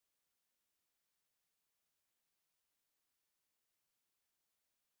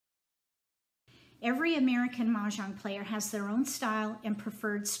Every American Mah Jongg player has their own style and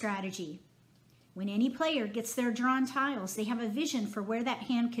preferred strategy. When any player gets their drawn tiles, they have a vision for where that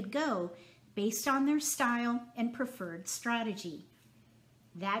hand could go based on their style and preferred strategy.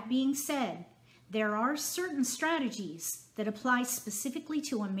 That being said, there are certain strategies that apply specifically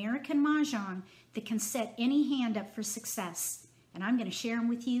to American Mah Jongg that can set any hand up for success, and I'm going to share them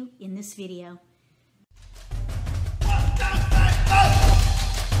with you in this video.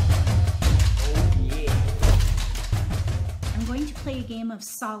 I'm going to play a game of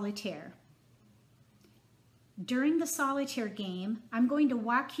solitaire. During the solitaire game, I'm going to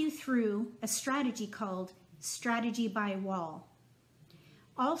walk you through a strategy called strategy by wall.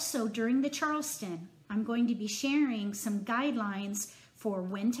 Also, during the Charleston, I'm going to be sharing some guidelines for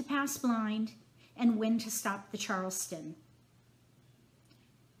when to pass blind and when to stop the Charleston.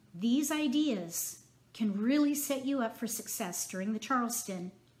 These ideas can really set you up for success during the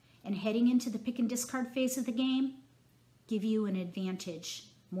Charleston, and heading into the pick and discard phase of the game, give you an advantage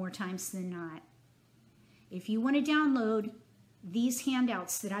more times than not. If you want to download these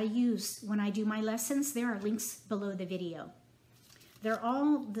handouts that I use when I do my lessons, there are links below the video. They're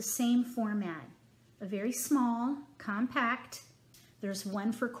all the same format, a very small, compact. There's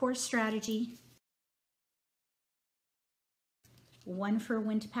one for core strategy, one for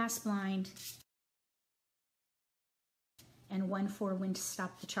when to pass blind, and one for when to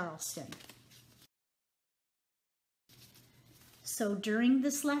stop the Charleston. So during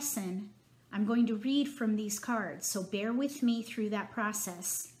this lesson, I'm going to read from these cards, so bear with me through that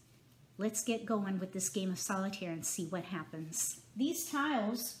process. Let's get going with this game of solitaire and see what happens. These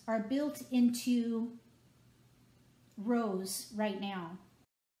tiles are built into rows right now.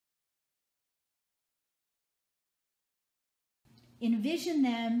 Envision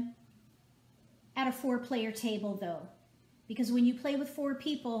them at a 4-player table though, because when you play with 4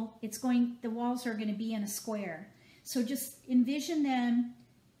 people, the walls are going to be in a square. So just envision them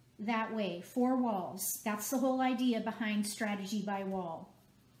that way, 4 walls. That's the whole idea behind strategy by wall.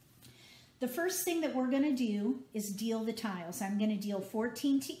 The first thing that we're going to do is deal the tiles. I'm going to deal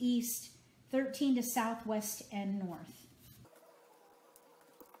 14 to east, 13 to southwest and north.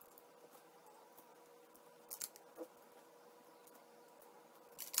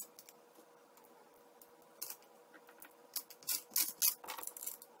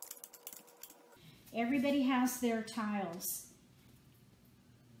 Everybody has their tiles.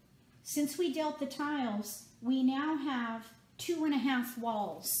 Since we dealt the tiles, we now have 2.5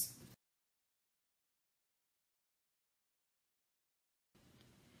 walls.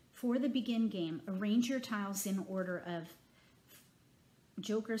 For the begin game, arrange your tiles in order of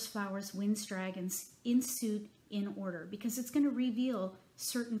jokers, flowers, winds, dragons, in suit, in order, because it's going to reveal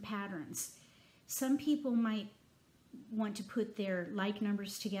certain patterns. Some people might want to put their like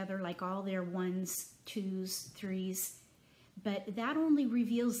numbers together, like all their 1s, 2s, 3s, but that only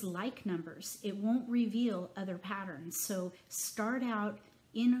reveals like numbers. It won't reveal other patterns. So start out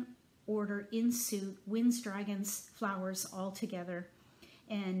in order, in suit, winds, dragons, flowers, all together,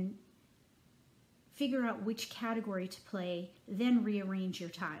 and figure out which category to play, then rearrange your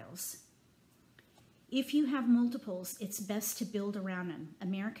tiles. If you have multiples, it's best to build around them.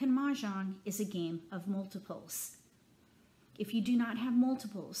 American Mah Jongg is a game of multiples. If you do not have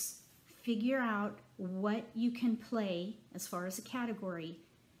multiples, figure out what you can play as far as a category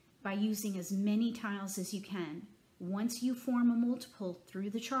by using as many tiles as you can. Once you form a multiple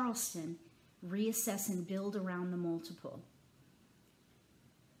through the Charleston, reassess and build around the multiple.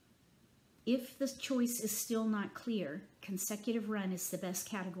 If the choice is still not clear, consecutive run is the best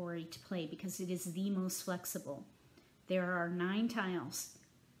category to play because it is the most flexible. There are 9 tiles,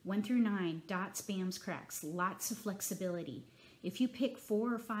 1 through 9, dots, bams, cracks, lots of flexibility. If you pick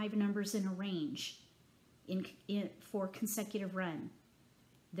 4 or 5 numbers in a range for consecutive run,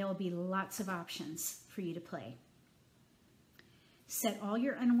 there will be lots of options for you to play. Set all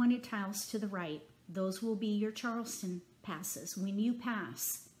your unwanted tiles to the right. Those will be your Charleston passes. When you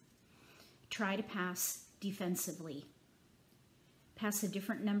pass, try to pass defensively. Pass a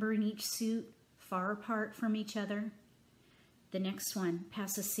different number in each suit, far apart from each other. The next one,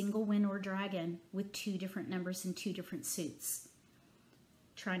 pass a single wind or dragon with 2 different numbers in 2 different suits.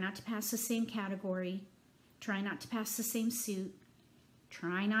 Try not to pass the same category. Try not to pass the same suit.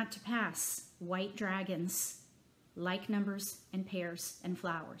 Try not to pass white dragons, like numbers and pairs and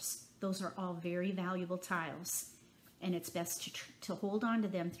flowers. Those are all very valuable tiles, and it's best to hold on to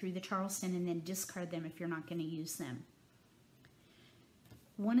them through the Charleston and then discard them if you're not going to use them.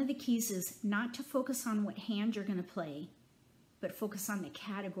 One of the keys is not to focus on what hand you're going to play, but focus on the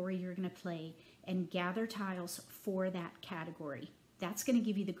category you're going to play and gather tiles for that category. That's going to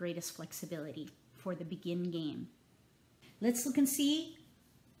give you the greatest flexibility for the begin game. Let's look and see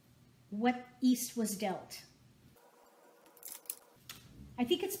what East was dealt. I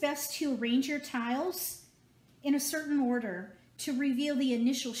think it's best to arrange your tiles in a certain order to reveal the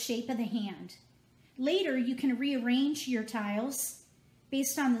initial shape of the hand. Later, you can rearrange your tiles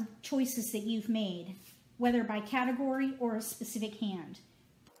based on the choices that you've made, whether by category or a specific hand.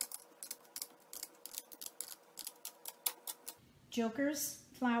 Jokers,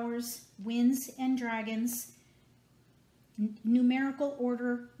 flowers, winds, and dragons, numerical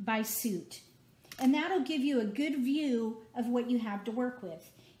order by suit. And that'll give you a good view of what you have to work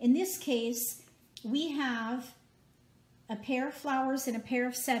with. In this case, we have a pair of flowers and a pair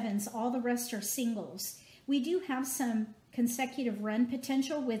of sevens. All the rest are singles. We do have some consecutive run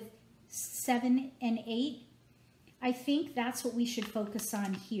potential with 7 and 8. I think that's what we should focus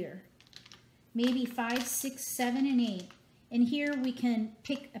on here. Maybe 5, 6, 7, and 8. And here we can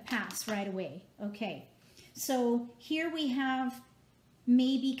pick a pass right away. Okay, so here we have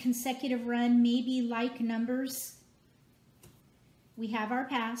maybe consecutive run, maybe like numbers. We have our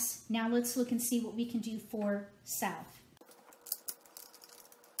pass. Now let's look and see what we can do for south.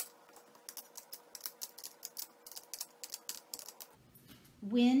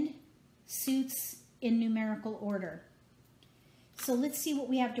 Wind, suits in numerical order. So let's see what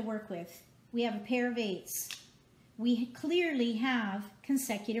we have to work with. We have a pair of 8s. We clearly have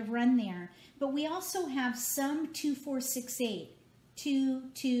consecutive run there, but we also have some 2, 4, 6, 8. 2,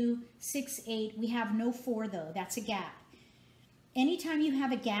 2, 6, 8. We have no 4 though. That's a gap. Anytime you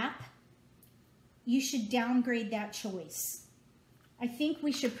have a gap, you should downgrade that choice. I think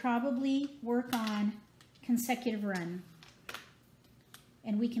we should probably work on consecutive run.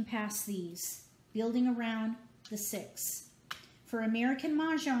 And we can pass these, building around the 6. For American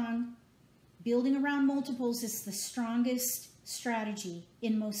Mah Jongg, building around multiples is the strongest strategy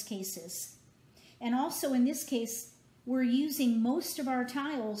in most cases. And also in this case, we're using most of our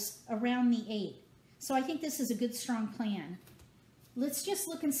tiles around the 8. So I think this is a good, strong plan. Let's just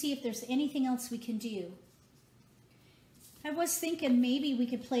look and see if there's anything else we can do. I was thinking maybe we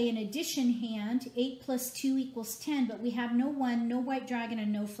could play an addition hand. 8 plus 2 equals 10, but we have no 1, no white dragon,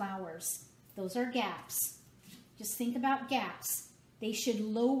 and no flowers. Those are gaps. Just think about gaps. They should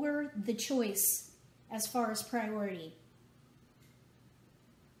lower the choice as far as priority.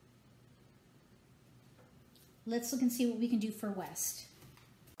 Let's look and see what we can do for west.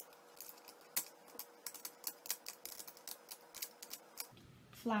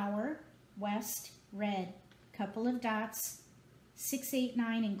 Flower, west, red, couple of dots, 6, 8,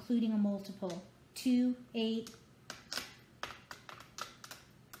 9, including a multiple, 2, 8,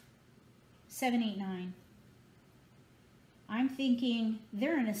 7, 8, 9. I'm thinking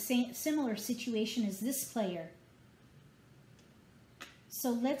they're in a similar situation as this player. So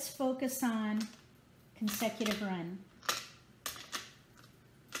let's focus on consecutive run.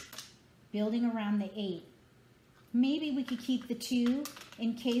 Building around the 8. Maybe we could keep the 2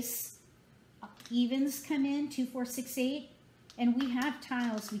 in case evens come in, 2, 4, 6, 8. And we have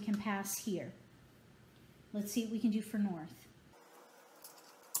tiles we can pass here. Let's see what we can do for north.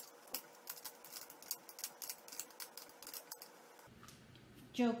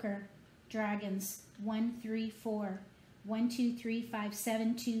 Joker, dragons, 1, 3, 4. 1, 2, 3, 5,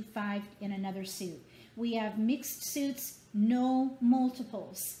 7, 2, 5 in another suit. We have mixed suits, no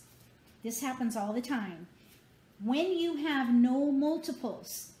multiples. This happens all the time. When you have no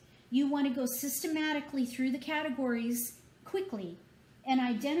multiples, you want to go systematically through the categories quickly and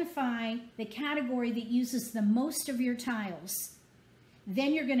identify the category that uses the most of your tiles.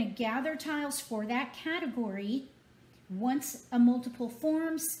 Then you're going to gather tiles for that category. Once a multiple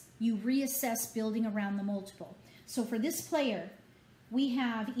forms, you reassess building around the multiple. So for this player, we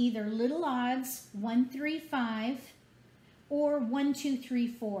have either little odds, 1, 3, 5, or 1, 2, 3,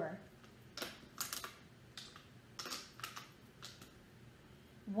 4.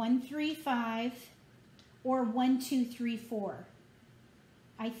 1, 3, 5, or 1, 2, 3, 4.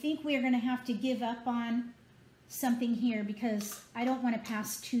 I think we are going to have to give up on something here because I don't want to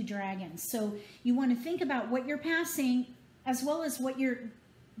pass 2 dragons. So you want to think about what you're passing as well as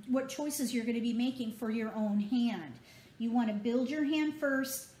what choices you're going to be making for your own hand. You want to build your hand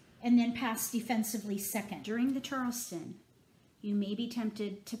first and then pass defensively second. During the Charleston, you may be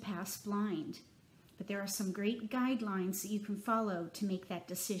tempted to pass blind, but there are some great guidelines that you can follow to make that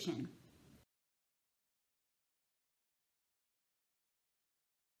decision.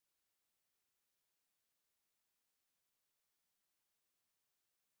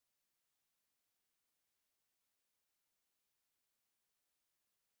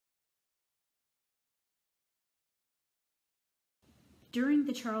 During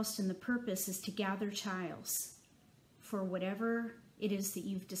the Charleston, the purpose is to gather tiles for whatever it is that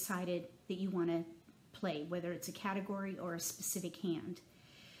you've decided that you want to play, whether it's a category or a specific hand.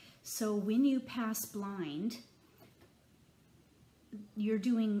 So when you pass blind, you're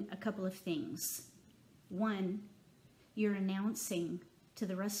doing a couple of things. One, you're announcing to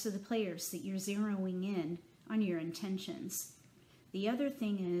the rest of the players that you're zeroing in on your intentions. The other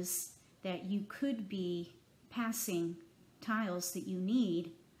thing is that you could be passing tiles that you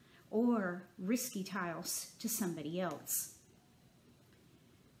need or risky tiles to somebody else.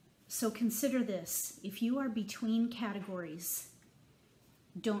 So consider this: if you are between categories,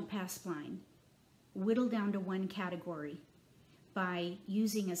 don't pass blind. Whittle down to one category by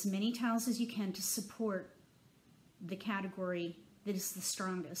using as many tiles as you can to support the category that is the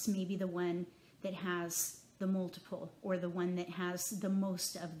strongest, maybe the one that has the multiple or the one that has the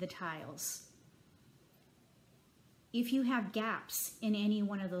most of the tiles. If you have gaps in any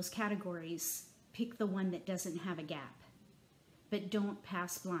one of those categories, pick the one that doesn't have a gap. But don't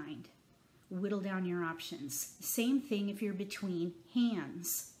pass blind. Whittle down your options. Same thing if you're between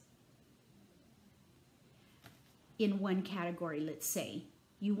hands. In one category, let's say,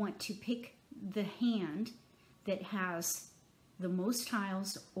 you want to pick the hand that has the most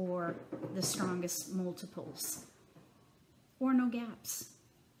tiles or the strongest multiples, or no gaps.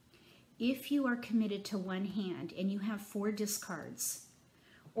 If you are committed to one hand and you have 4 discards,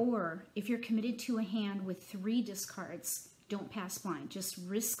 or if you're committed to a hand with 3 discards, don't pass blind. Just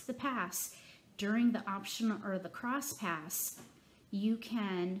risk the pass. During the optional or the cross pass, you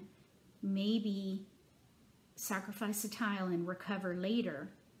can maybe sacrifice a tile and recover later.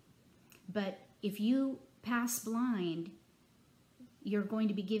 But if you pass blind, you're going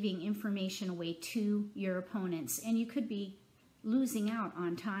to be giving information away to your opponents, and you could be losing out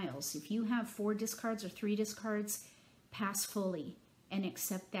on tiles. If you have 4 discards or 3 discards, pass fully and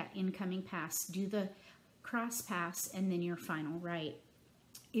accept that incoming pass. Do the cross pass and then your final right.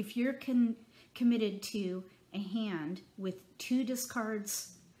 If you're committed to a hand with 2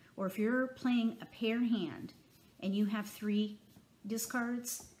 discards, or if you're playing a pair hand and you have 3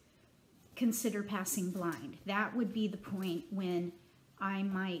 discards, consider passing blind. That would be the point when I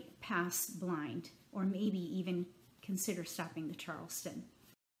might pass blind, or maybe even consider stopping the Charleston.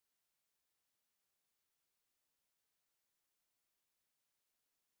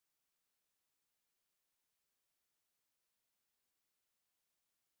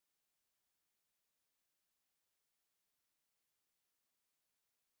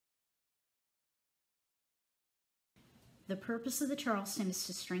 The purpose of the Charleston is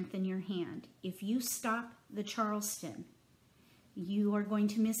to strengthen your hand. If you stop the Charleston, you are going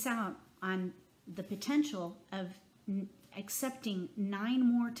to miss out on the potential of accepting 9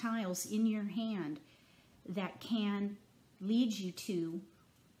 more tiles in your hand that can lead you to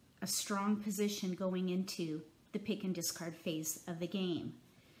a strong position going into the pick and discard phase of the game.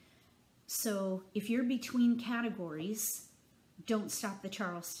 So if you're between categories, don't stop the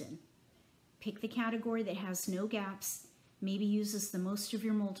Charleston. Pick the category that has no gaps, maybe uses the most of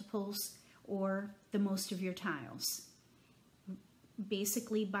your multiples or the most of your tiles.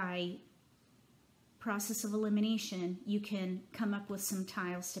 Basically, by process of elimination, you can come up with some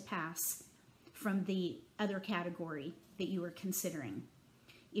tiles to pass from the other category that you were considering.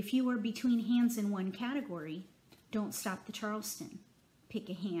 If you are between hands in one category, don't stop the Charleston. Pick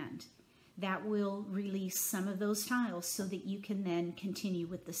a hand. That will release some of those tiles so that you can then continue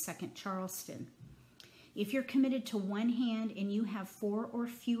with the second Charleston. If you're committed to one hand and you have 4 or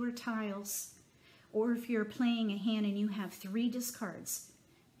fewer tiles, or if you're playing a hand and you have 3 discards,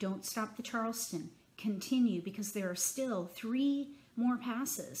 don't stop the Charleston. Continue, because there are still 3 more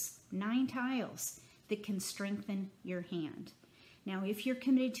passes, 9 tiles, that can strengthen your hand. Now, if you're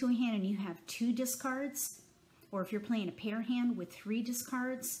committed to a hand and you have 2 discards, or if you're playing a pair hand with 3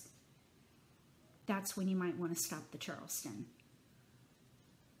 discards, that's when you might want to stop the Charleston.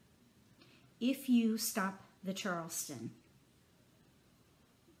 If you stop the Charleston,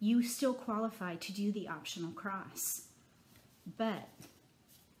 you still qualify to do the optional cross. But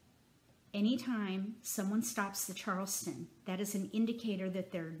anytime someone stops the Charleston, that is an indicator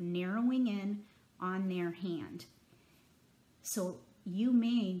that they're narrowing in on their hand. So you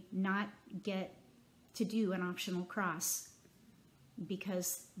may not get to do an optional cross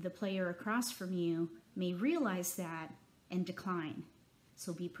because the player across from you may realize that and decline.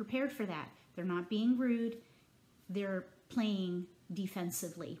 So be prepared for that. They're not being rude. They're playing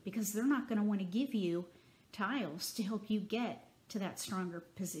defensively because they're not going to want to give you tiles to help you get to that stronger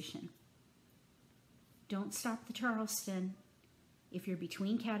position. Don't stop the Charleston if you're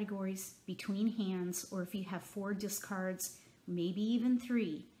between categories, between hands, or if you have 4 discards maybe even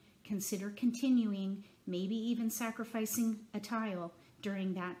 3. Consider continuing, maybe even sacrificing a tile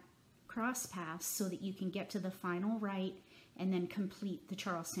during that cross pass so that you can get to the final right and then complete the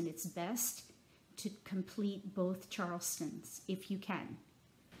Charleston. It's best to complete both Charlestons if you can.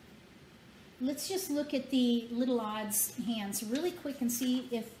 Let's just look at the little odds hands really quick and see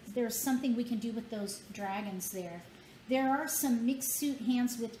if there's something we can do with those dragons there. There are some mixed suit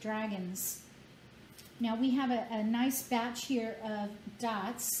hands with dragons. Now we have a nice batch here of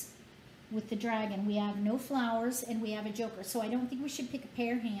dots with the dragon. We have no flowers and we have a joker. So I don't think we should pick a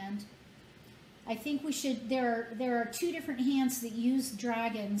pair hand. I think we should, there are 2 different hands that use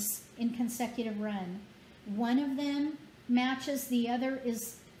dragons in consecutive run. One of them matches, the other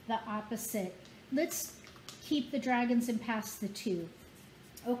is the opposite. Let's keep the dragons and pass the 2.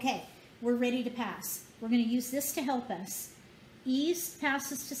 Okay, we're ready to pass. We're going to use this to help us. East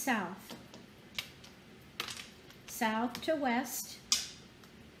passes to south. South to west.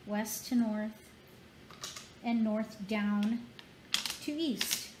 West to north. And north down to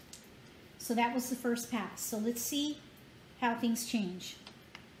east. So that was the first pass. So let's see how things change.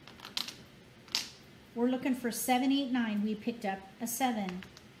 We're looking for 7, 8, 9. We picked up a 7.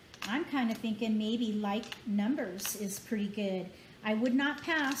 I'm kind of thinking maybe like numbers is pretty good. I would not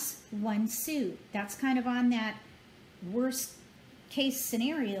pass 1 suit. That's kind of on that worst case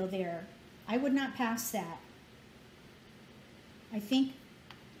scenario there. I would not pass that. I think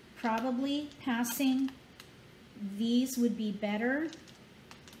probably passing these would be better.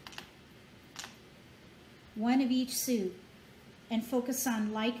 1 of each suit, and focus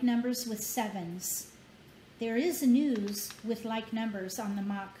on like numbers with 7s. There is a news with like numbers on the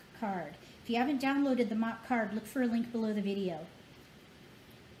mock card. If you haven't downloaded the mock card, look for a link below the video.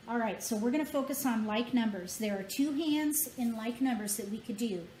 All right, so we're going to focus on like numbers. There are 2 hands in like numbers that we could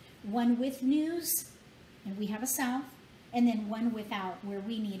do. 1 with news, and we have a south, and then 1 without, where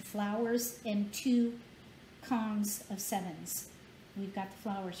we need flowers and 2 kongs of 7s. We've got the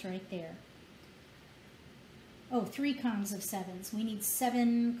flowers right there. Oh, 3 kongs of 7s. We need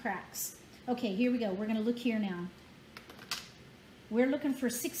 7 cracks. Okay, here we go. We're going to look here now. We're looking for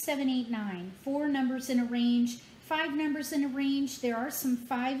 6, 7, 8, 9. 4 numbers in a range, 5 numbers in a range. There are some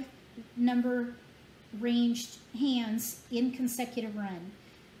 5 number ranged hands in consecutive run.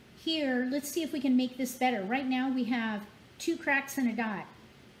 Here, let's see if we can make this better. Right now we have 2 cracks and a dot.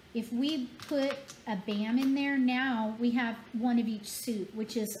 If we put a bam in there, now we have 1 of each suit,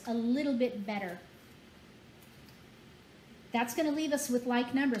 which is a little bit better. That's going to leave us with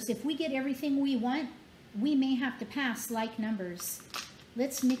like numbers. If we get everything we want, we may have to pass like numbers.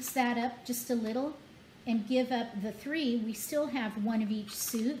 Let's mix that up just a little and give up the 3. We still have 1 of each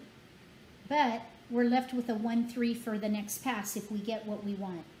suit, but we're left with a 1, 3 for the next pass if we get what we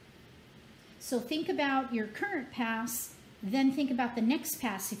want. So think about your current pass, then think about the next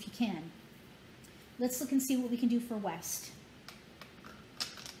pass if you can. Let's look and see what we can do for west.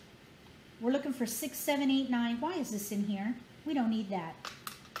 We're looking for 6, 7, 8, 9. Why is this in here? We don't need that.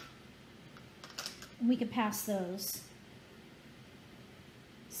 And we could pass those.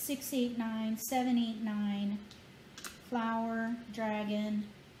 6, 8, 9, 7, 8, 9. Flower, dragon.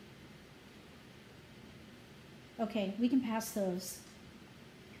 Okay, we can pass those.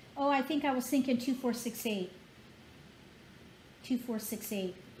 Oh, I think I was thinking 2, 4, 6, 8. 2, 4, 6,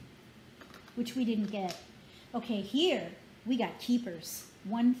 8. Which we didn't get. Okay, here we got keepers.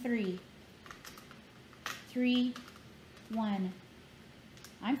 1, 3. 3, 1.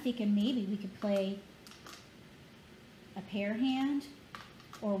 I'm thinking maybe we could play a pair hand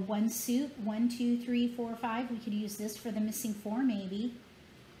or 1 suit. 1, 2, 3, 4, 5. We could use this for the missing 4 maybe.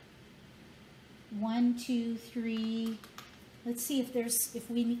 1, 2, 3. Let's see if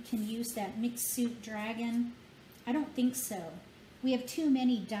we can use that mixed suit dragon. I don't think so. We have too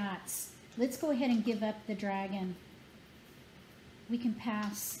many dots. Let's go ahead and give up the dragon. We can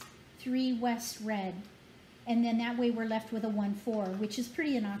pass 3 west red. And then that way we're left with a 1, 4, which is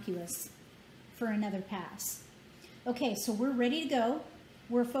pretty innocuous for another pass. Okay, so we're ready to go.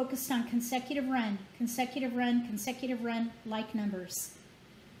 We're focused on consecutive run, consecutive run, consecutive run, like numbers.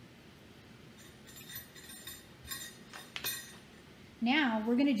 Now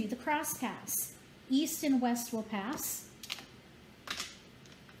we're going to do the cross pass. East and west will pass,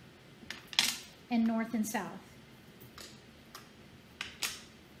 and north and south.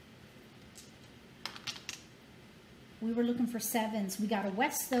 We were looking for 7s. We got a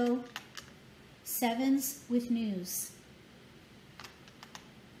west though. 7s with news.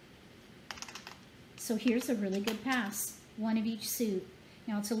 So here's a really good pass. 1 of each suit.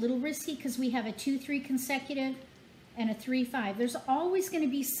 Now it's a little risky because we have a 2, 3 consecutive and a 3, 5. There's always going to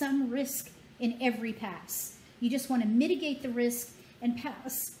be some risk in every pass. You just want to mitigate the risk and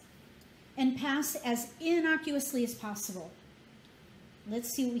pass as innocuously as possible. Let's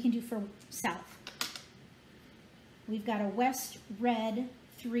see what we can do for south. We've got a west red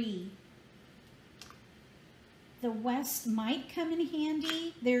 3. The west might come in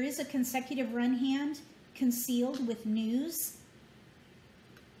handy. There is a consecutive run hand concealed with news.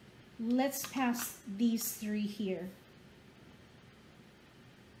 Let's pass these 3 here.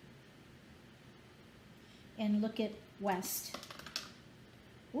 And look at west.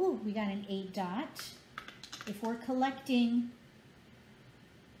 Ooh, we got an 8 dot. If we're collecting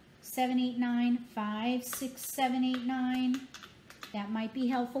 7, 8, 9, 5, 6, 7, 8, 9, that might be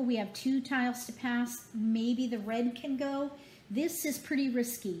helpful. We have 2 tiles to pass. Maybe the red can go. This is pretty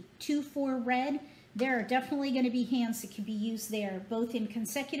risky. 2, 4 red. There are definitely going to be hands that can be used there, both in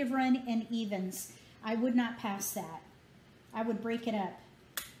consecutive run and evens. I would not pass that. I would break it up.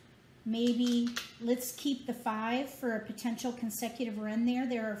 Maybe let's keep the 5 for a potential consecutive run there.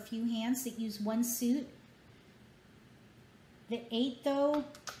 There are a few hands that use 1 suit. The 8, though,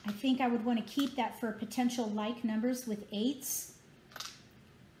 I think I would want to keep that for potential like numbers with 8s.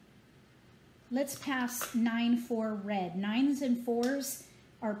 Let's pass 9, 4 red. 9s and 4s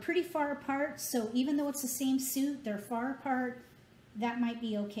are pretty far apart, so even though it's the same suit, they're far apart. That might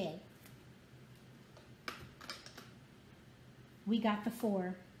be okay. We got the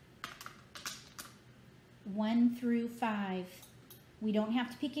 4. 1 through 5. We don't have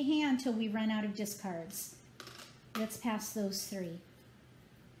to pick a hand till we run out of discards. Let's pass those 3.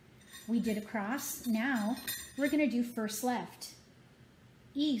 We did a cross. Now we're going to do first left.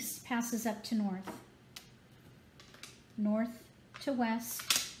 East passes up to north. North to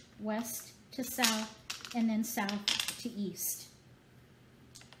west, west to south, and then south to east.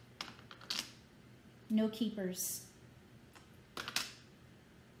 No keepers.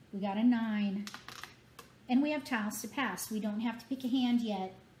 We got a 9. And we have tiles to pass. We don't have to pick a hand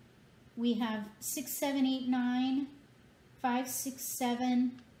yet. We have 6, 7, 8, 9, 5, 6,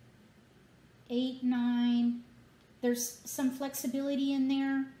 7, 8, 9. There's some flexibility in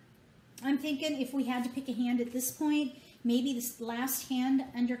there. I'm thinking if we had to pick a hand at this point, maybe this last hand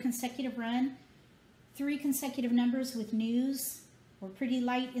under consecutive run, 3 consecutive numbers with news. We're pretty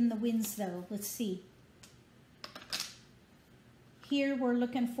light in the wins though. Let's see. Here we're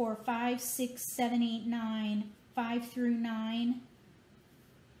looking for 5, 6, 7, 8, 9, 5 through 9,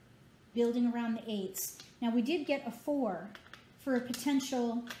 building around the 8s. Now we did get a 4 for a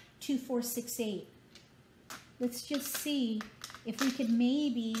potential 2, 4, 6, 8. Let's just see if we could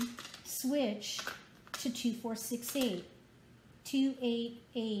maybe switch to 2, 4, 6, 8. 2, 8,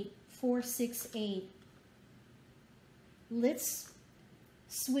 8, 4, 6, 8. Let's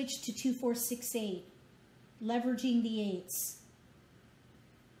switch to 2, 4, 6, 8, leveraging the 8s.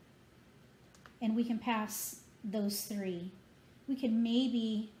 And we can pass those 3. We could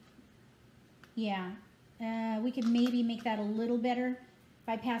maybe, we could maybe make that a little better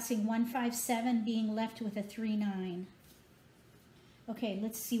by passing 1, 5, 7, being left with a 3, 9. Okay,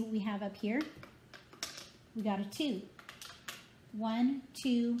 let's see what we have up here. We got a 2. 1,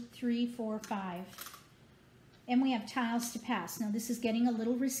 2, 3, 4, 5. And we have tiles to pass. Now this is getting a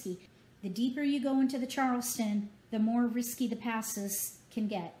little risky. The deeper you go into the Charleston, the more risky the passes can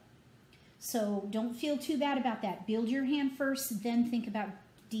get. So don't feel too bad about that. Build your hand first, then think about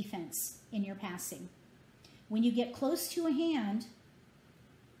defense in your passing. When you get close to a hand,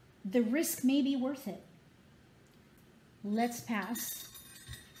 the risk may be worth it. Let's pass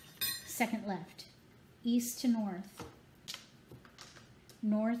second left, east to north,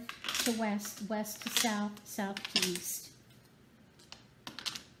 north to west, west to south, south to east.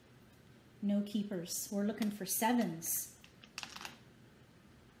 No keepers. We're looking for 7s.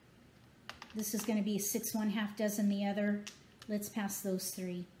 This is going to be 6, 1 half dozen the other. Let's pass those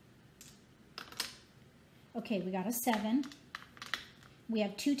 3. Okay, we got a 7. We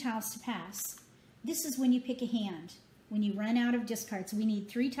have 2 tiles to pass. This is when you pick a hand. When you run out of discards, we need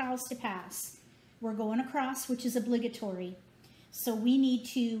 3 tiles to pass. We're going across, which is obligatory. So we need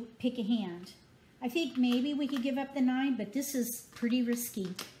to pick a hand. I think maybe we could give up the 9, but this is pretty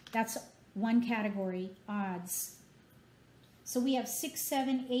risky. That's one category, odds. So we have 6,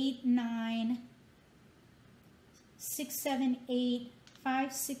 7, 8, 9, 6, 7, 8,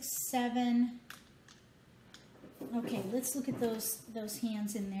 5, 6, 7. Okay, let's look at those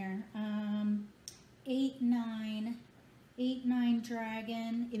hands in there. 8, 9, 8, 9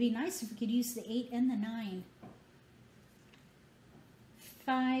 dragon. It'd be nice if we could use the 8 and the 9.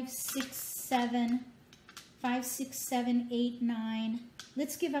 5, 6, 7, 5, 6, 7, 8, 9.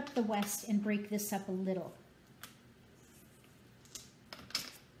 Let's give up the west and break this up a little.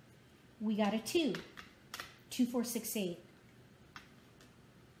 We got a 2. 2, 4, 6, 8.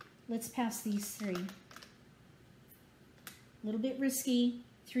 Let's pass these three. A little bit risky.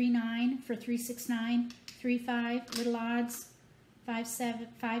 3, 9 for 3, 6, 9. 3, 5, little odds. 5, 7,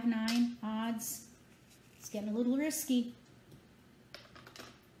 5, 9, odds. It's getting a little risky.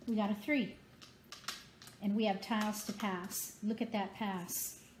 We got a 3. And we have tiles to pass. Look at that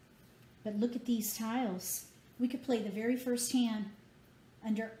pass. But look at these tiles. We could play the very first hand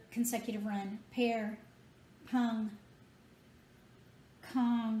under consecutive run. Pair, pung,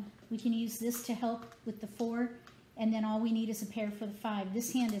 Kong. We can use this to help with the 4. And then all we need is a pair for the 5.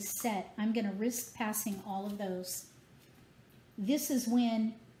 This hand is set. I'm going to risk passing all of those. This is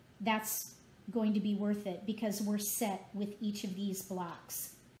when that's going to be worth it because we're set with each of these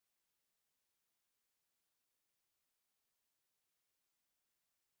blocks.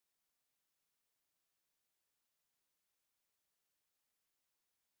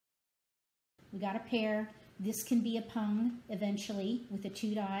 We got a pair. This can be a pung eventually with a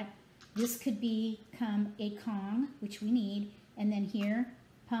 2 dot. This could become a Kong, which we need. And then here,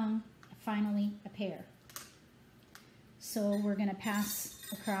 pung, finally a pair. So we're going to pass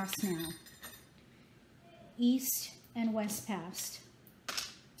across now. East and west passed.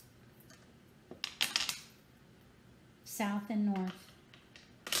 South and north.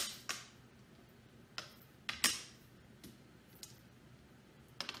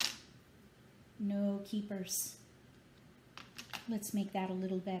 No keepers. Let's make that a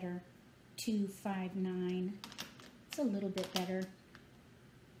little better. 2, 5, 9. It's a little bit better.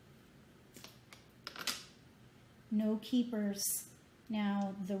 No keepers.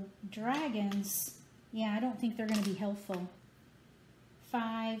 Now the dragons, yeah, I don't think they're going to be helpful.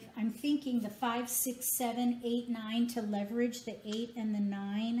 5, I'm thinking the 5, 6, 7, 8, 9 to leverage the 8 and the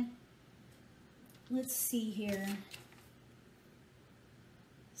 9. Let's see here.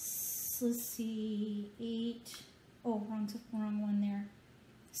 Let's see, 8. Oh, wrong one there.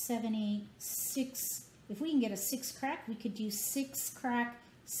 7, 8, 6. If we can get a 6 crack, we could do 6 crack,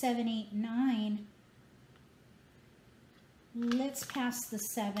 7, 8, 9. Let's pass the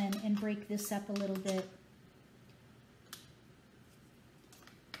 7 and break this up a little bit.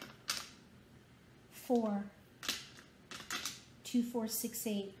 4, 2, 4, 6,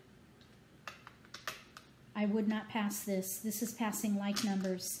 8. I would not pass this. This is passing like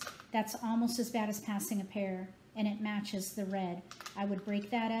numbers. That's almost as bad as passing a pair, and it matches the red. I would break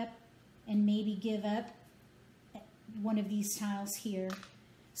that up and maybe give up one of these tiles here.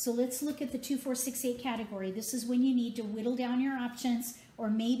 So let's look at the 2, 4, 6, 8 category. This is when you need to whittle down your options or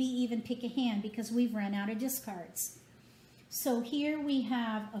maybe even pick a hand because we've run out of discards. So here we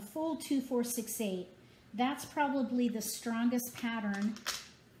have a full 2, 4, 6, 8. That's probably the strongest pattern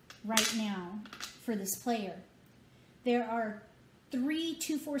right now for this player. There are 3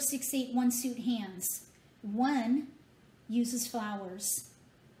 2, 4, 6, 8 one suit hands. One uses flowers.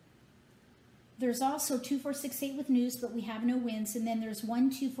 There's also 2, 4, 6, 8 with news, but we have no wins. And then there's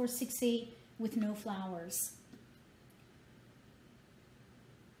 1, 2, 4, 6, 8 with no flowers.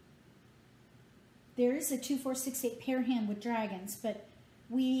 There is a 2, 4, 6, 8 pair hand with dragons, but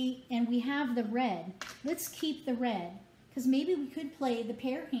we have the red. Let's keep the red, because maybe we could play the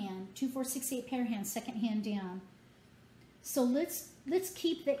pair hand, 2, 4, 6, 8 pair hand, second hand down. So let's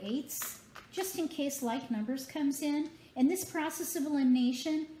keep the 8s, just in case like numbers comes in. And this process of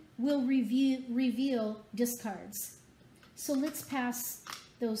elimination will reveal discards. So let's pass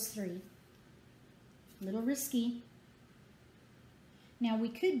those 3. A little risky. Now we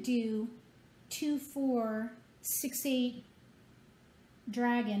could do 2, 4, 6, 8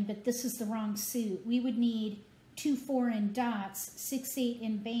 dragon, but this is the wrong suit. We would need 2, 4 in dots, 6, 8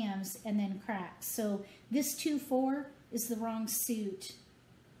 in bams, and then cracks. So this 2, 4 is the wrong suit.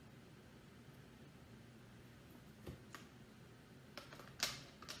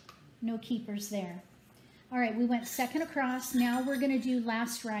 No keepers there. All right, we went second across. Now we're going to do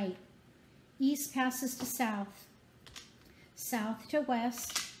last right. East passes to south. South to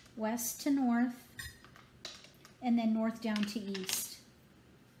west. West to north. And then north down to east.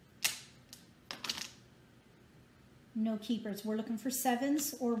 No keepers. We're looking for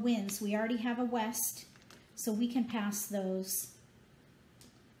 7s or wins. We already have a west, so we can pass those.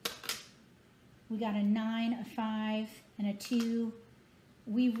 We got a 9, a 5, and a 2.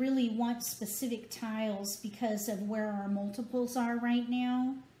 We really want specific tiles because of where our multiples are right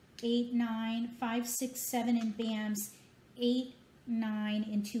now. 8, 9, 5, 6, 7 in bams, 8, 9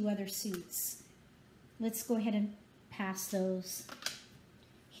 in 2 other suits. Let's go ahead and pass those.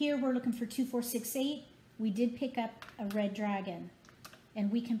 Here we're looking for 2, 4, 6, 8. We did pick up a red dragon,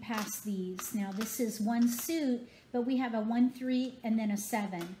 and we can pass these. Now this is one suit, but we have a 1, 3, and then a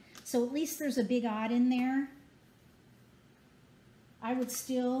 7. So at least there's a big odd in there. I would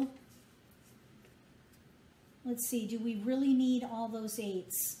still, let's see, do we really need all those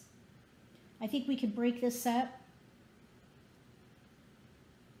 8s? I think we could break this up.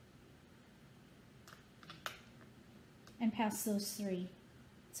 And pass those 3.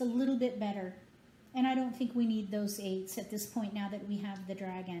 It's a little bit better. And I don't think we need those 8s at this point now that we have the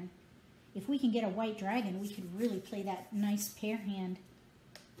dragon. If we can get a white dragon, we could really play that nice pair hand.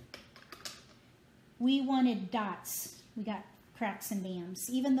 We wanted dots. We got cracks and bams.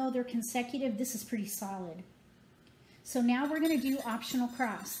 Even though they're consecutive, this is pretty solid. So now we're going to do optional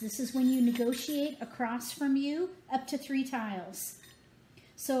cross. This is when you negotiate a cross from you up to 3 tiles.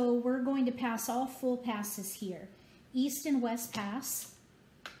 So we're going to pass all full passes here. East and west pass,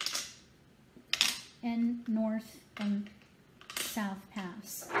 and north and south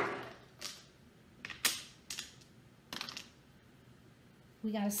pass.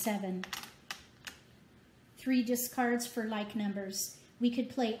 We got a 7. 3 discards for like numbers. We could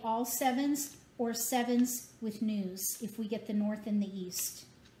play all 7s or 7s with news if we get the north and the east.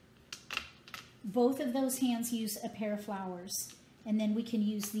 Both of those hands use a pair of flowers. And then we can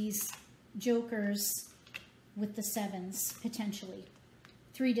use these jokers with the 7s, potentially.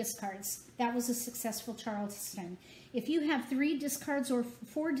 3 discards. That was a successful Charleston. If you have 3 discards or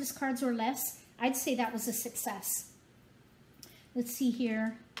 4 discards or less, I'd say that was a success. Let's see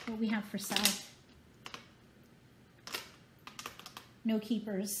here what we have for South. No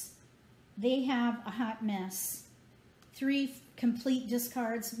keepers. They have a hot mess. 3 complete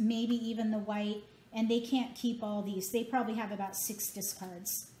discards, maybe even the white, and they can't keep all these. They probably have about 6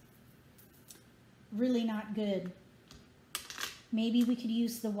 discards. Really not good. Maybe we could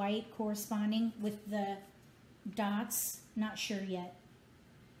use the white corresponding with the dots. Not sure yet.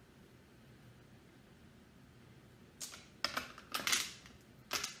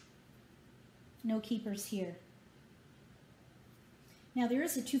 No keepers here. Now there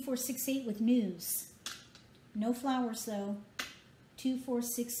is a 2, 4, 6, 8 with news. No flowers though. 2, 4,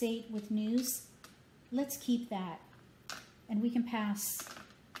 6, 8 with news. Let's keep that. And we can pass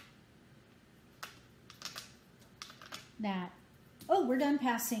that. Oh, we're done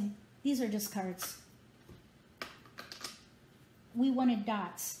passing. These are discards. We wanted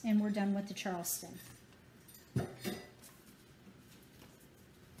dots, and we're done with the Charleston.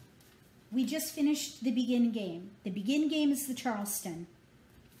 We just finished the begin game. The begin game is the Charleston.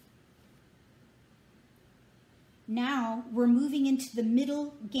 Now we're moving into the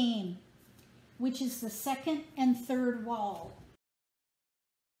middle game, which is the 2nd and 3rd wall.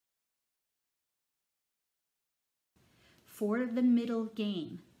 For the middle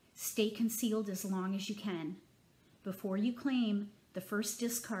game, stay concealed as long as you can. Before you claim the first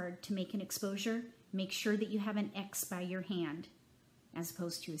discard to make an exposure, make sure that you have an X by your hand as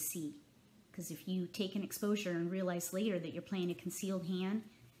opposed to a C. Because if you take an exposure and realize later that you're playing a concealed hand,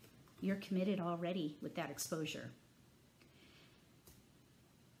 you're committed already with that exposure.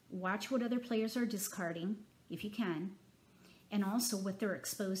 Watch what other players are discarding, if you can, and also what they're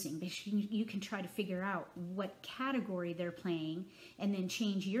exposing. Because you can try to figure out what category they're playing and then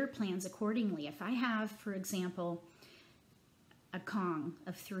change your plans accordingly. If I have, for example, a Kong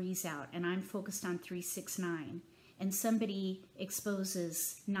of 3s out and I'm focused on 3, 6, 9, and somebody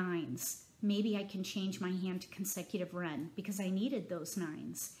exposes 9s, maybe I can change my hand to consecutive run because I needed those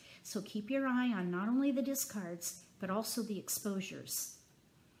 9s. So keep your eye on not only the discards, but also the exposures.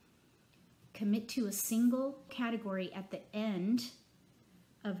 Commit to a single category at the end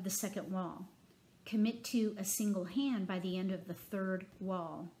of the 2nd wall. Commit to a single hand by the end of the 3rd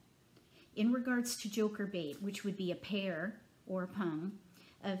wall. In regards to joker bait, which would be a pair or a pung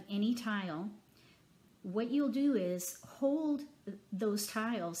of any tile, what you'll do is hold those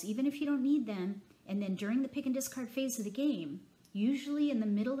tiles, even if you don't need them, and then during the pick and discard phase of the game, usually in the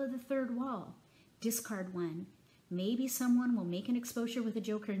middle of the 3rd wall, discard one. Maybe someone will make an exposure with a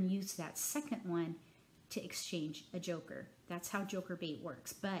joker and use that 2nd one to exchange a joker. That's how joker bait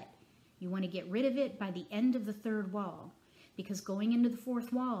works. But you want to get rid of it by the end of the 3rd wall, because going into the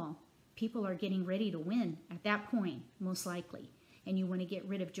 4th wall, people are getting ready to win at that point, most likely. And you want to get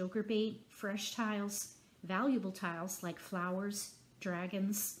rid of joker bait, fresh tiles, valuable tiles like flowers,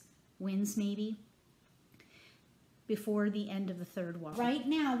 dragons, winds maybe, before the end of the 3rd wall. Right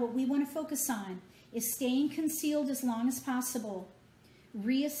now, what we want to focus on is staying concealed as long as possible.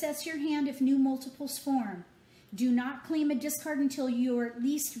 Reassess your hand if new multiples form. Do not claim a discard until you are at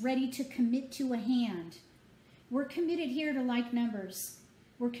least ready to commit to a hand. We're committed here to like numbers.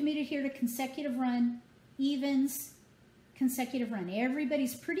 We're committed here to consecutive run, evens, consecutive run.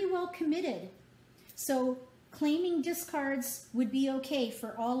 Everybody's pretty well committed. So claiming discards would be okay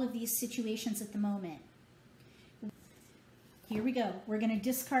for all of these situations at the moment. Here we go. We're going to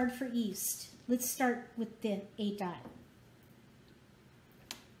discard for east. Let's start with the 8 dot.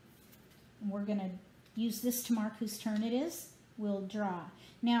 And we're going to use this to mark whose turn it is. We'll draw.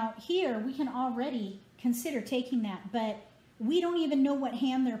 Now here we can already consider taking that, but we don't even know what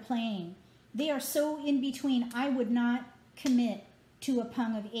hand they're playing. They are so in between. I would not commit to a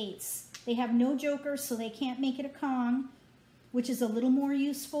pung of 8s. They have no jokers, so they can't make it a Kong, which is a little more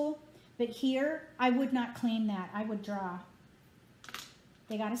useful. But here, I would not claim that. I would draw.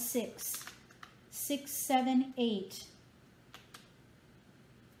 They got a 6. 6, 7, 8.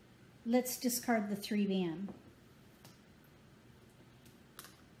 Let's discard the 3 bam.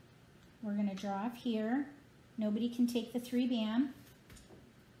 We're going to draw up here. Nobody can take the 3 bam.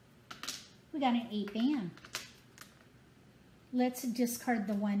 We got an 8 bam. Let's discard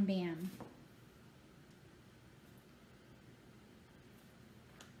the 1 bam.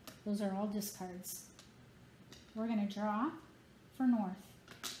 Those are all discards. We're going to draw for north.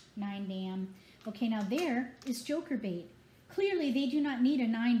 9 bam. Okay, now there is joker bait. Clearly they do not need a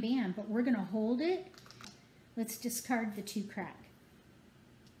 9 bam, but we're going to hold it. Let's discard the 2 crack.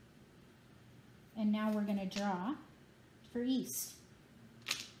 And now we're going to draw for east.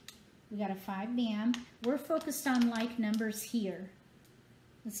 We got a 5 bam. We're focused on like numbers here.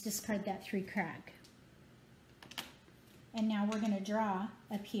 Let's discard that 3 crack. And now we're going to draw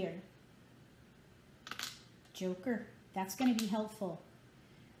up here. Joker. That's going to be helpful.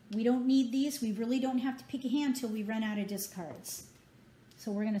 We don't need these. We really don't have to pick a hand till we run out of discards. So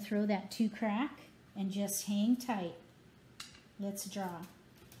we're going to throw that 2 crack and just hang tight. Let's draw.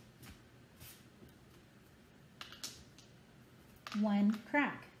 1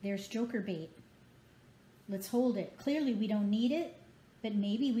 crack. There's joker bait. Let's hold it. Clearly we don't need it, but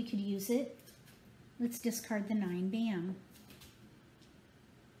maybe we could use it. Let's discard the 9 bam.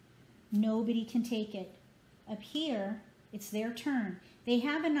 Nobody can take it. Up here, it's their turn. They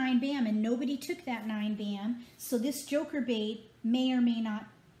have a 9 bam and nobody took that 9 bam, so this joker bait may or may not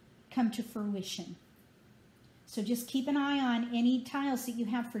come to fruition. So just keep an eye on any tiles that you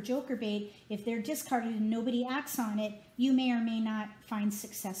have for joker bait. If they're discarded and nobody acts on it, you may or may not find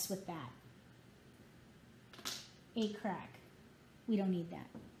success with that. 8 crack. We don't need that.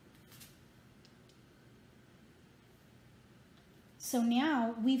 So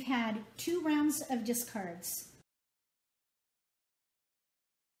now we've had 2 rounds of discards.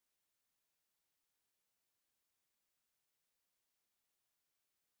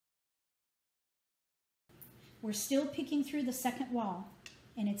 We're still picking through the second wall,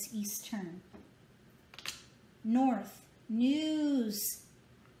 and it's east turn. North, news.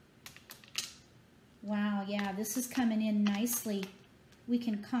 Wow, yeah, this is coming in nicely. We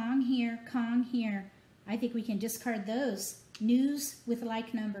can Kong here, Kong here. I think we can discard those. News with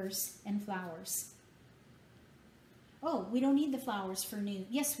like numbers and flowers. Oh, we don't need the flowers for new.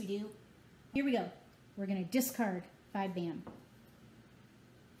 Yes, we do. Here we go. We're going to discard 5 bam.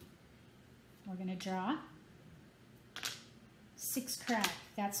 We're going to draw 6 crack.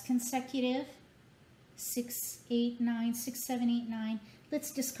 That's consecutive. 6, 8, 9, 6, 7, 8, 9.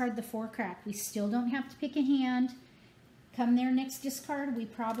 Let's discard the 4 crack. We still don't have to pick a hand. Come their next discard, we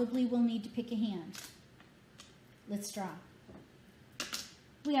probably will need to pick a hand. Let's draw.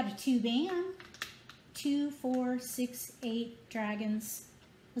 We have a 2 bam. 2, 4, 6, 8 dragons.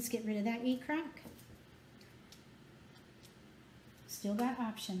 Let's get rid of that 8 crack. Still got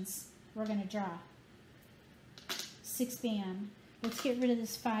options. We're going to draw. 6 bam. Let's get rid of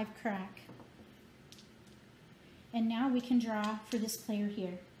this 5 crack. And now we can draw for this player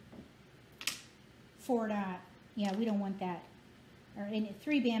here. 4 dot. Yeah, we don't want that. Or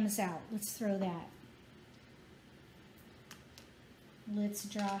 3 bam is out. Let's throw that. Let's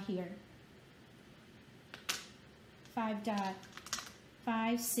draw here. 5 dot.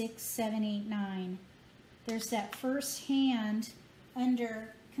 5, 6, 7, 8, 9. There's that first hand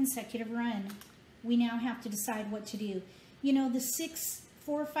under consecutive run. We now have to decide what to do. You know, the 6,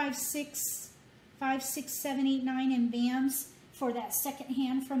 4, 5, 6, 5, 6, 7, 8, 9 in bams for that second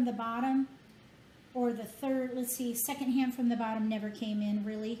hand from the bottom, or the third, let's see, second hand from the bottom never came in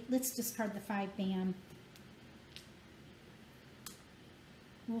really. Let's discard the 5 bam.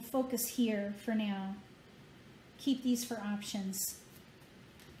 We'll focus here for now. Keep these for options.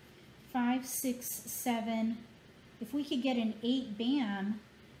 5, 6, 7. If we could get an 8 bam,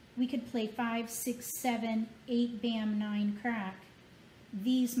 we could play 5, 6, 7, 8 bam, 9 crack.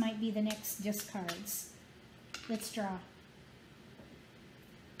 These might be the next discards. Let's draw.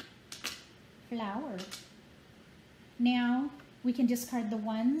 Flower. Now we can discard the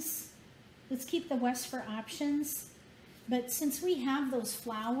 1s. Let's keep the west for options. But since we have those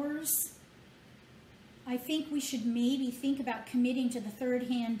flowers, I think we should maybe think about committing to the third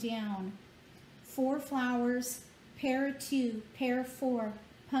hand down. 4 flowers, pair of 2, pair of 4,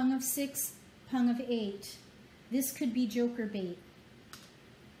 pung of 6, pung of 8. This could be joker bait.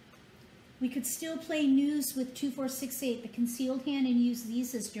 We could still play news with 2, 4, 6, 8, the concealed hand, and use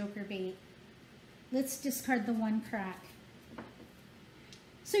these as joker bait. Let's discard the 1 crack.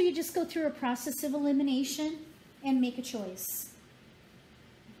 So you just go through a process of elimination and make a choice.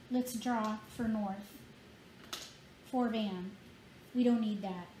 Let's draw for north. 4 band. We don't need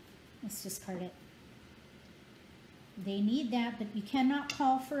that. Let's discard it. They need that, but you cannot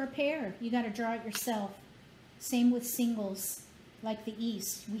call for a pair. You got to draw it yourself. Same with singles, like the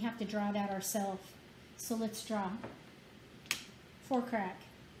East. We have to draw that ourselves. So let's draw. 4 crack.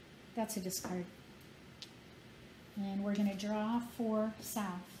 That's a discard. And we're going to draw for south.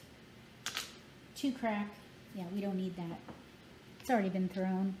 2 crack. Yeah, we don't need that. It's already been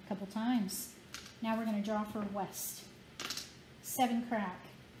thrown a couple times. Now we're going to draw for west. 7 crack.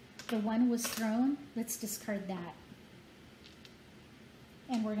 The 1 was thrown. Let's discard that.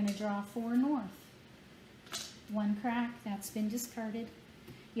 And we're going to draw for north. 1 crack. That's been discarded.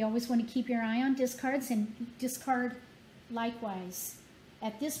 You always want to keep your eye on discards and discard likewise.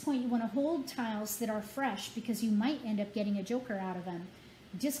 At this point, you want to hold tiles that are fresh because you might end up getting a joker out of them.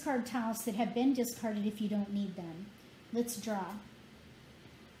 Discard tiles that have been discarded if you don't need them. Let's draw.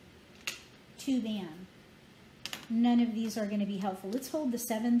 2 band. None of these are going to be helpful. Let's hold the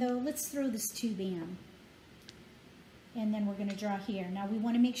 7 though. Let's throw this 2 band. And then we're going to draw here. Now we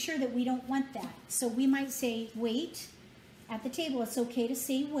want to make sure that we don't want that. So we might say wait. At the table, it's okay to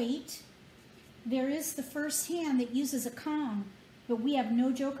say wait. There is the first hand that uses a Kong, but we have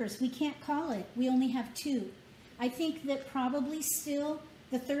no jokers. We can't call it. We only have 2. I think that probably still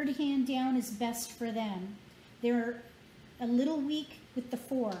the third hand down is best for them. They're a little weak with the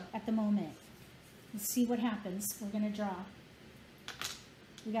 4 at the moment. Let's see what happens. We're going to draw.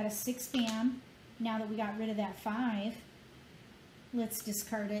 We got a 6 band. Now that we got rid of that 5, let's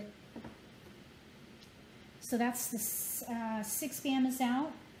discard it. So that's the 6 band is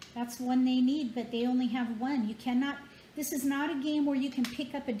out. That's one they need, but they only have 1. You cannot, this is not a game where you can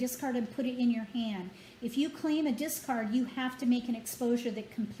pick up a discard and put it in your hand. If you claim a discard, you have to make an exposure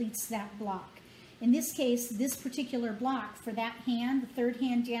that completes that block. In this case, this particular block for that hand, the third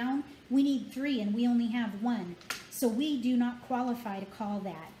hand down, we need 3 and we only have 1. So we do not qualify to call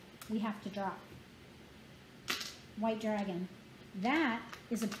that. We have to drop. White dragon. That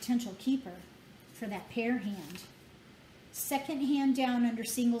is a potential keeper for that pair hand. Second hand down under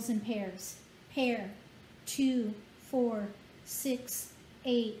singles and pairs. Pair, 2, 4, 6,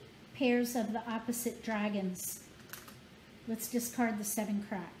 8. Pairs of the opposite dragons. Let's discard the 7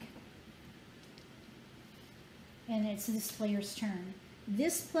 crack. And it's this player's turn.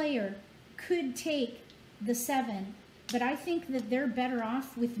 This player could take the 7, but I think that they're better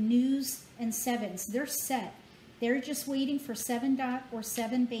off with news and 7s. They're set. They're just waiting for 7 dot or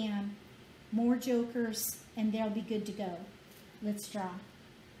 7 band, more jokers, and they'll be good to go. Let's draw.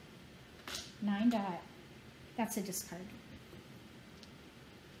 9 dot. That's a discard.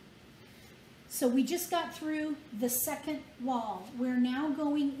 So we just got through the second wall. We're now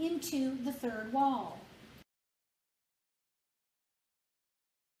going into the third wall.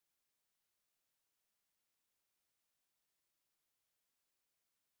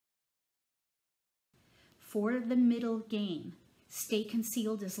 For the middle game, stay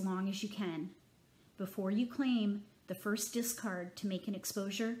concealed as long as you can. Before you claim the first discard to make an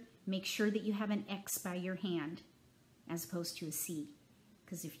exposure, make sure that you have an X by your hand as opposed to a C.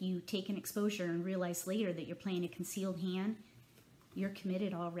 Because if you take an exposure and realize later that you're playing a concealed hand, you're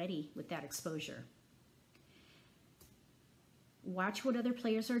committed already with that exposure. Watch what other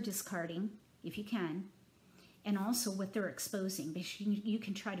players are discarding, if you can, and also what they're exposing. You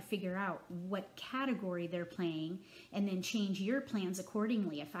can try to figure out what category they're playing and then change your plans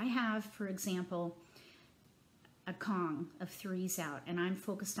accordingly. If I have, for example, a Kong of 3s out and I'm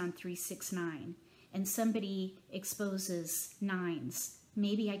focused on 3, 6, 9, and somebody exposes 9s,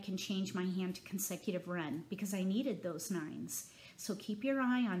 maybe I can change my hand to consecutive run because I needed those 9s. So keep your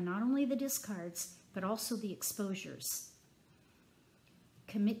eye on not only the discards, but also the exposures.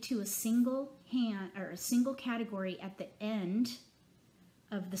 Commit to a single hand or a single category at the end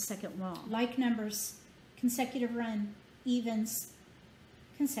of the second wall. Like numbers, consecutive run, evens,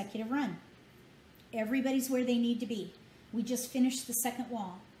 consecutive run. Everybody's where they need to be. We just finished the second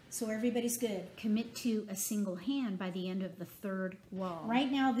wall, so everybody's good. Commit to a single hand by the end of the third wall.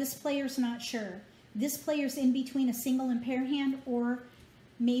 Right now, this player's not sure. This player's in between a single and pair hand or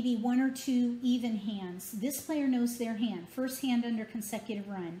maybe 1 or 2 even hands. This player knows their hand. First hand under consecutive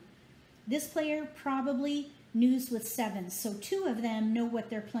run. This player probably knows with sevens, so 2 of them know what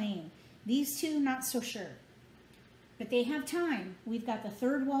they're playing. These 2, not so sure. But they have time. We've got the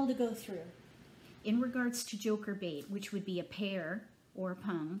 3rd wall to go through. In regards to joker bait, which would be a pair or a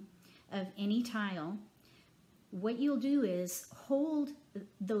pung of any tile, what you'll do is hold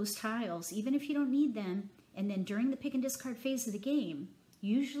those tiles, even if you don't need them, and then during the pick and discard phase of the game,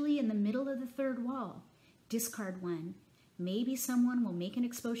 usually in the middle of the 3rd wall, discard 1. Maybe someone will make an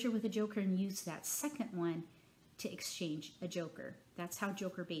exposure with a joker and use that 2nd one to exchange a joker. That's how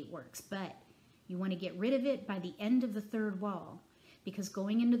joker bait works. But you want to get rid of it by the end of the 3rd wall, because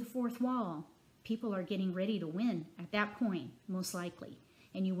going into the 4th wall, people are getting ready to win at that point, most likely.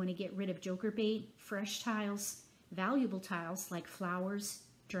 And you want to get rid of joker bait, fresh tiles, valuable tiles like flowers,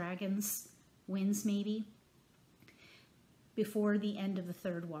 dragons, winds maybe, before the end of the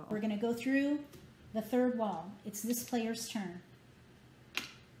 3rd wall. We're going to go through the 3rd wall. It's this player's turn.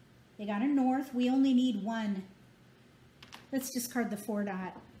 They got a north. We only need 1. Let's discard the 4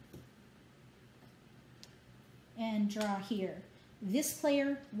 dot and draw here. This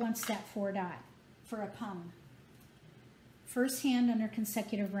player wants that 4 dot for a pung. First hand under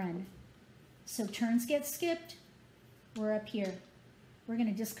consecutive run. So turns get skipped. We're up here. We're going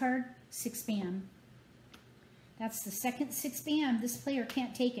to discard 6 bam. That's the 2nd 6 bam. This player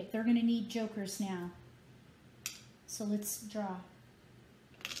can't take it. They're going to need jokers now. So let's draw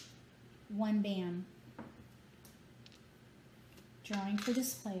 1 bam. Drawing for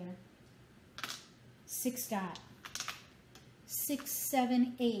this player. 6 dot. 6,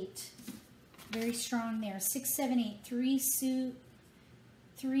 7, 8. Very strong there. 6, 7, 8. 3 suit.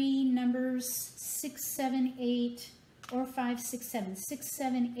 3 numbers. 6, 7, 8. Or 5, 6, 7. 6,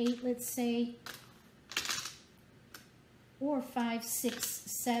 7, 8, let's say. Or 5, 6,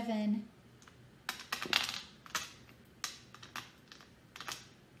 7.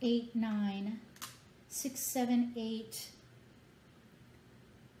 8, 9. 6, 7, 8.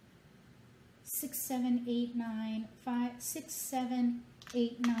 6, 7, 8, 9. 5, 6, 7,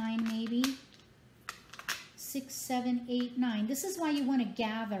 8, 9 maybe. 6, 7, 8, 9. This is why you want to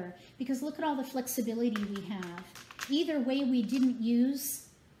gather, because look at all the flexibility we have. Either way, we didn't use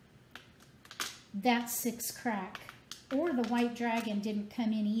that 6 crack, or the white dragon didn't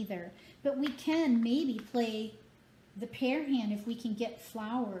come in either. But we can maybe play the pair hand if we can get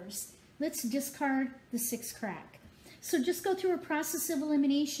flowers. Let's discard the 6 crack. So just go through a process of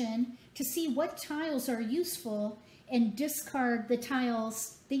elimination to see what tiles are useful and discard the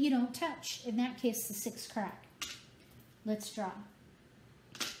tiles that you don't touch. In that case, the 6 crack. Let's draw.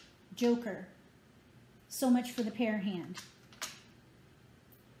 Joker. So much for the pair hand.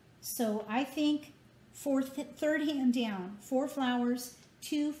 So I think 3rd hand down. 4 flowers,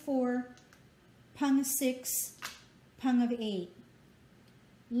 2, 4, pung of 6, pung of 8.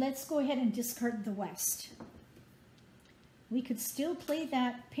 Let's go ahead and discard the west. We could still play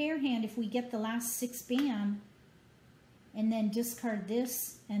that pair hand if we get the last 6 bam and then discard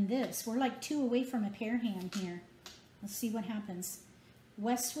this and this. We're like 2 away from a pair hand here. Let's see what happens.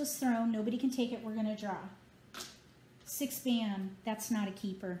 West was thrown. Nobody can take it. We're going to draw. 6 bam. That's not a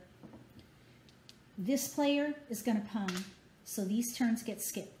keeper. This player is going to pung. So these turns get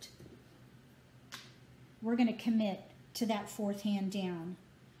skipped. We're going to commit to that 4th hand down.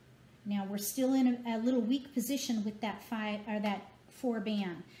 Now we're still in a little weak position with that 5 or that 4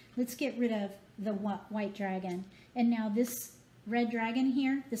 bam. Let's get rid of the white dragon. And now this red dragon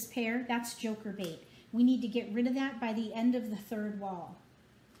here, this pair, that's joker bait. We need to get rid of that by the end of the 3rd wall.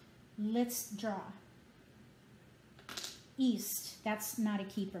 Let's draw. East, that's not a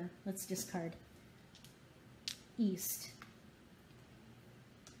keeper. Let's discard. East.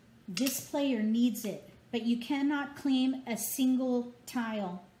 This player needs it, but you cannot claim a single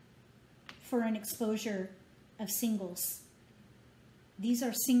tile for an exposure of singles. These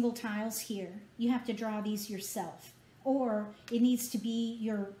are single tiles here. You have to draw these yourself. Or it needs to be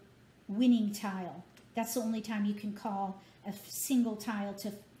your winning tile. That's the only time you can call a single tile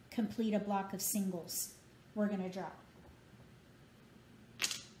to complete a block of singles. We're going to draw.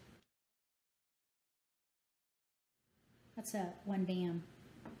 That's a 1 bam.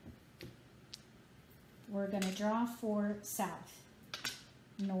 We're going to draw for south.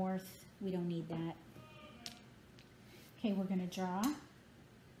 North. We don't need that. Okay, we're going to draw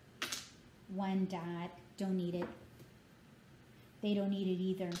 1 dot. Don't need it. They don't need it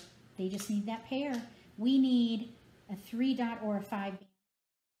either. They just need that pair. We need a 3 dot or a 5.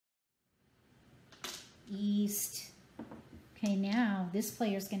 East. Okay, now this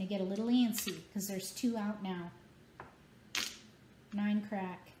player's going to get a little antsy because there's 2 out now. 9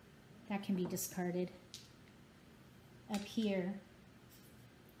 crack. That can be discarded. Up here.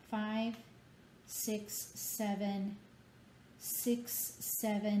 5, 6, 7, 6,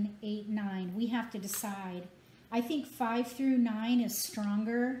 7, 8, 9. We have to decide. I think 5 through 9 is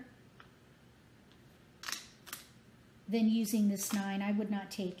stronger than using this 9. I would not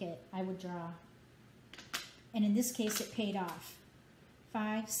take it. I would draw. And in this case, it paid off.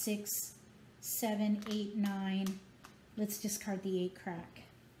 5, 6, 7, 8, 9. Let's discard the 8 crack.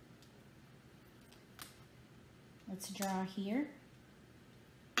 Let's draw here.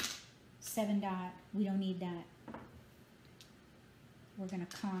 7 dot. We don't need that. We're going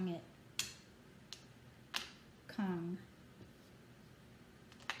to Kong it. Kong.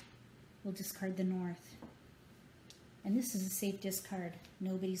 We'll discard the north. And this is a safe discard.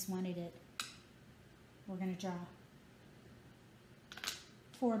 Nobody's wanted it. We're going to draw.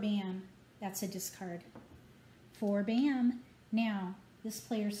 4 bam. That's a discard. 4 bam. Now, this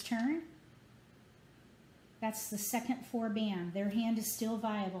player's turn. That's the second 4 bam. Their hand is still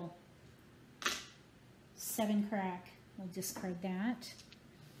viable. 7 crack. We'll discard that.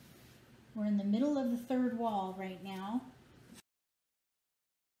 We're in the middle of the third wall right now.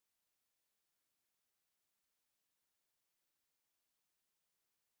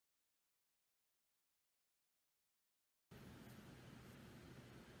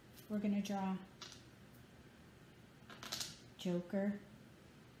 We're going to draw Joker.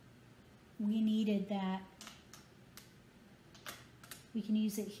 We needed that. We can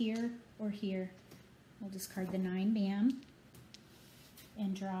use it here or here. We'll discard the 9 bam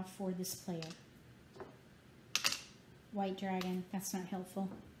and draw for this player. White dragon, that's not helpful.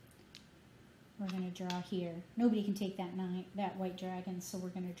 We're going to draw here. Nobody can take that white dragon, so we're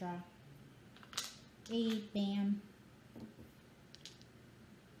going to draw 8 bam.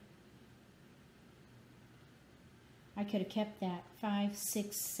 I could have kept that. 5,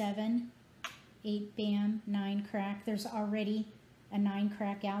 6, 7, 8 bam, 9 crack. There's already a 9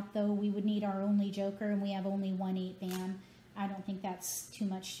 crack out, though. We would need our only joker, and we have only 1 8 bam. I don't think that's too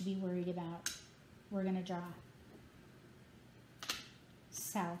much to be worried about. We're going to draw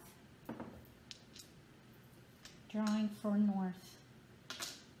south. Drawing for north.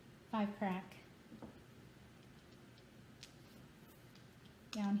 5 crack.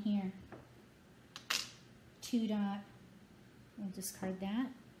 Down here. 2 dot. We'll discard that.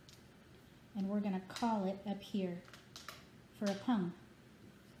 And we're going to call it up here for a pung.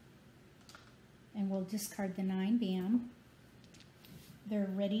 And we'll discard the 9 bam. They're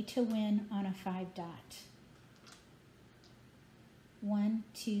ready to win on a 5 dot. 1,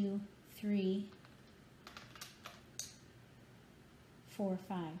 2, 3, 4,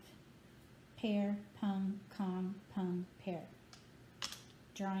 5. Pair, pung, Kong, pung, pair.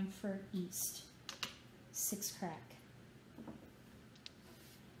 Drawing for east. 6 crack.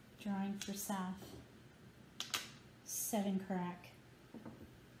 Drawing for south. 7 crack.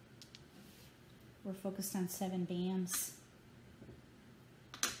 We're focused on 7 bams.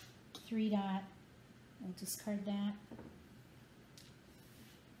 3 dot. We'll discard that.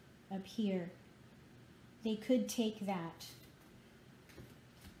 Up here. They could take that.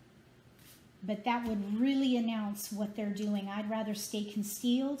 But that would really announce what they're doing. I'd rather stay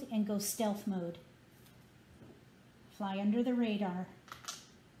concealed and go stealth mode. Fly under the radar.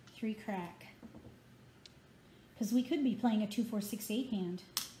 3 crack. Because we could be playing a 2, 4, 6, 8 hand.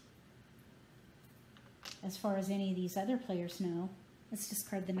 As far as any of these other players know. Let's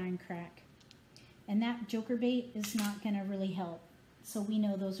discard the 9 crack. And that joker bait is not going to really help. So we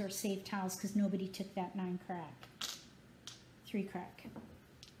know those are safe tiles because nobody took that 9 crack. 3 crack.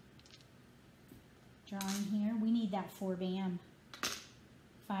 Drawing here. We need that 4 bam.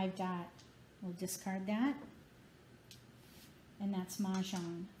 5 dot. We'll discard that. And that's Mah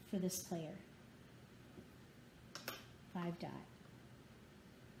Jongg for this player. 5 dot.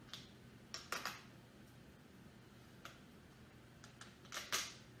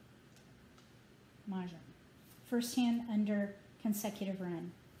 Mah Jongg. First hand under consecutive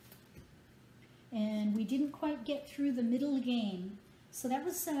run. And we didn't quite get through the middle game. So that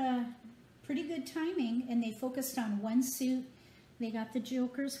was pretty good timing, and they focused on 1 suit. They got the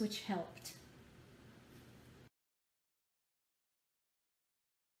jokers, which helped.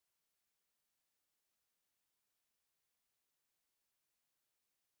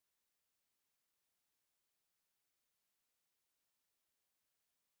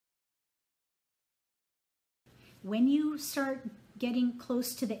 When you start getting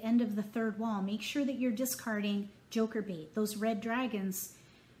close to the end of the third wall, make sure that you're discarding joker bait. Those red dragons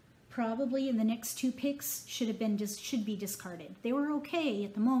probably in the next 2 picks should be discarded. They were okay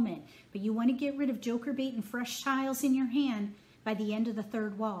at the moment, but you want to get rid of joker bait and fresh tiles in your hand by the end of the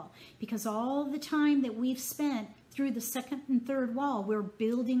third wall, because all the time that we've spent through the second and third wall. We're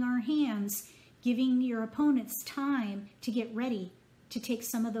building our hands, giving your opponents time to get ready to take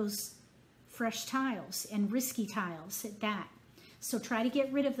some of those fresh tiles and risky tiles at that. So try to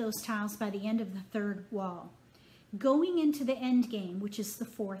get rid of those tiles by the end of the third wall. Going into the end game, which is the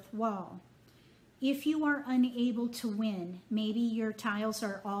fourth wall, if you are unable to win, maybe your tiles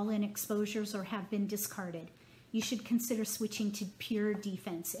are all in exposures or have been discarded, you should consider switching to pure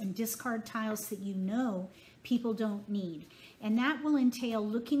defense and discard tiles that you know people don't need. And that will entail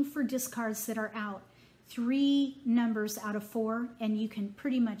looking for discards that are out 3 numbers out of 4, and you can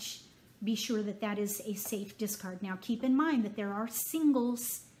pretty much be sure that that is a safe discard. Now keep in mind that there are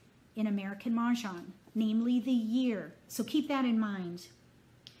singles in American Mah Jongg, namely the year. So keep that in mind.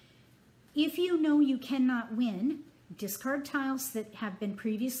 If you know you cannot win, discard tiles that have been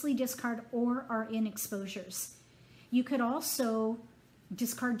previously discarded or are in exposures. You could also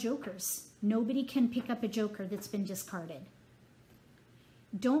discard jokers. Nobody can pick up a joker that's been discarded.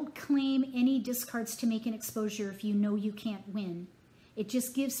 Don't claim any discards to make an exposure if you know you can't win. It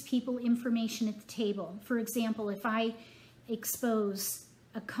just gives people information at the table. For example, if I expose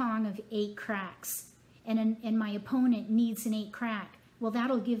a Kong of 8 cracks and my opponent needs an 8 crack, well,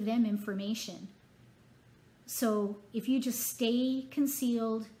 that'll give them information. So if you just stay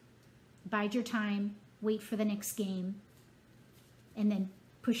concealed, bide your time, wait for the next game, and then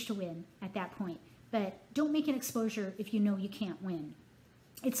push to win at that point. But don't make an exposure if you know you can't win.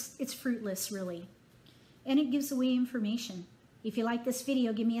 It's fruitless, really. And it gives away information. If you like this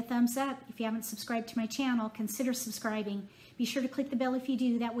video, give me a thumbs up. If you haven't subscribed to my channel, consider subscribing. Be sure to click the bell if you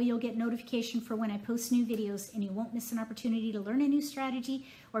do. That way you'll get notification for when I post new videos, and you won't miss an opportunity to learn a new strategy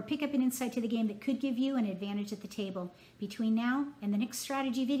or pick up an insight to the game that could give you an advantage at the table. Between now and the next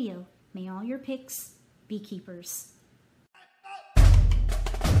strategy video, may all your picks be keepers.